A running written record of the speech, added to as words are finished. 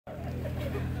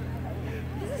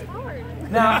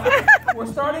Now, we're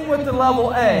starting with the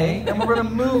level A, and we're going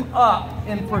to move up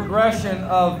in progression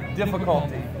of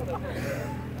difficulty.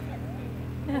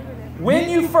 When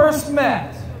you first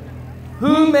met,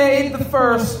 who made the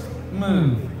first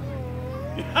move?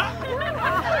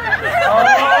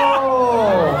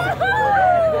 Oh!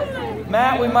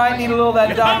 Matt, we might need a little of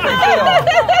that Dr.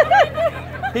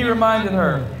 Phil. He reminded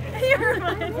her.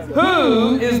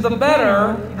 Who is the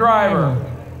better driver?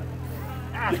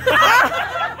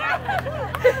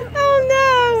 Oh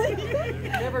no!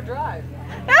 Never drive.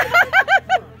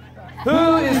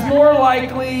 Who is more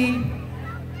likely?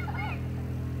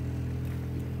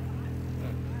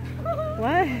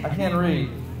 What? I can't read.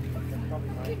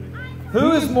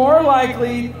 Who is more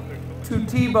likely to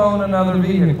T-bone another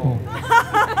vehicle?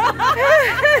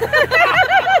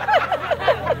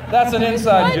 That's an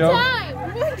inside joke.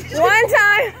 One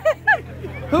time.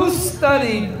 Who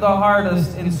studied the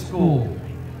hardest in school?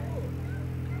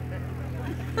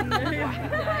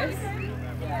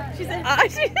 She said.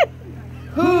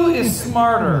 Who is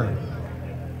smarter?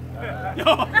 Did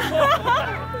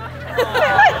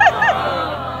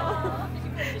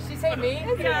she say me?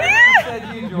 She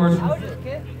said you, George. I was just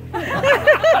kidding.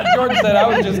 George said I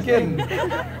was just kidding.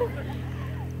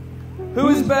 Who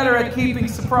is better at keeping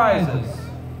surprises?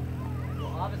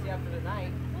 Well, obviously after the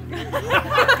night.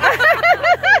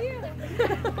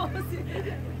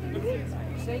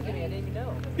 You're saying to me, I didn't even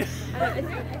know.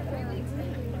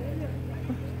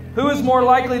 Who is more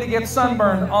likely to get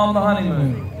sunburned on the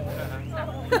honeymoon?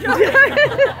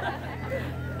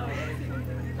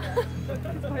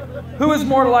 Who is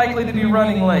more likely to be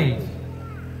running late?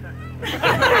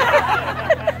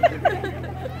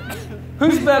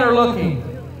 Who's better looking?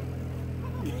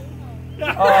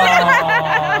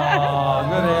 Oh,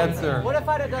 good answer. What if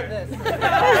I'd have done this?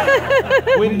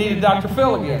 We needed Dr.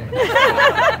 Phil again.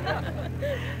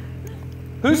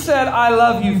 Who said I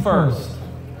love you first?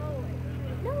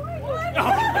 I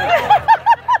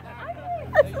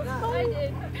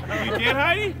did. You did,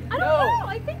 Heidi? I don't know.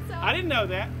 I think so. I didn't know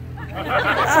that.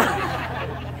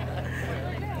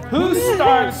 Who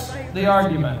starts the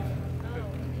argument?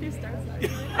 Who starts that?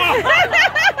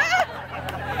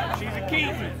 She's a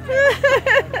Keaton.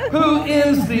 Who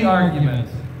ends the argument?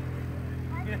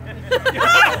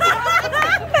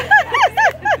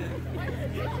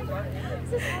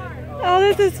 Oh,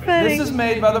 this is funny. This is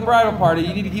made by the bridal party.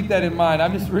 You need to keep that in mind.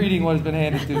 I'm just reading what has been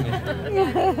handed to me.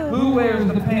 Who wears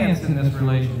the pants in this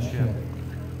relationship?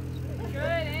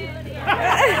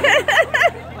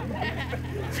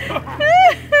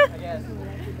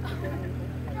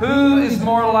 Who is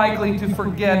more likely to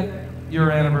forget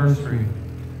your anniversary?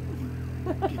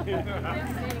 Always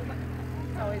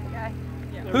the guy.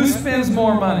 Who spends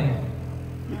more money?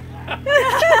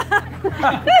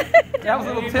 That was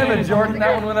a little timid, Jordan.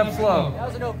 That one went up slow. That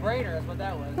was a no-brainer, that's what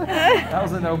that was. That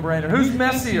was a no-brainer. Who's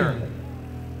messier?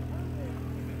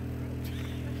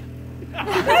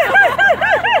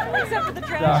 Except for the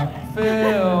trash. Dr.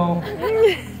 Phil.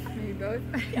 You both?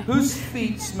 Whose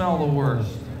feet smell the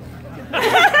worst?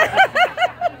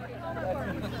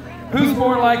 Who's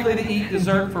more likely to eat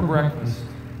dessert for breakfast?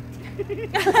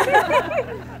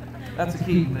 That's a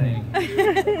key thing.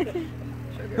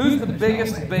 Who's the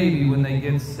biggest baby when they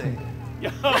get sick?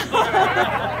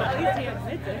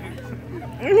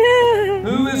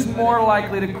 Who is more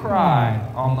likely to cry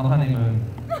on the honeymoon?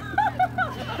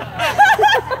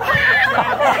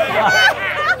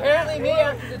 Apparently me,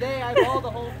 after today, I called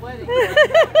the whole wedding.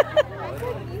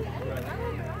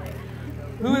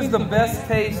 Who is the best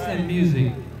taste in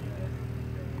music?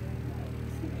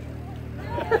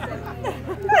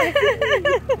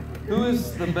 Who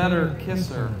is the better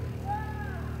kisser?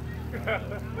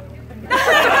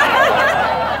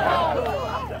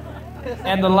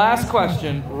 And the last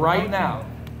question, right now.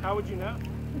 How would you know?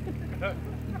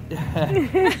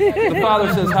 The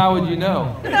father says, how would you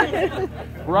know?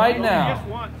 Right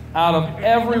now, out of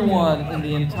everyone in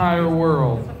the entire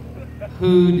world,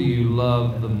 who do you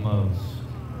love the most?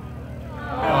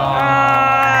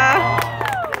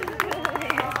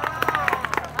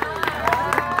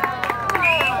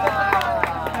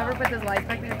 Whoever put this light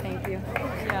back there, thank you.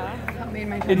 Yeah.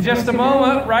 In just a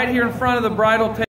moment, right here in front of the bridal table.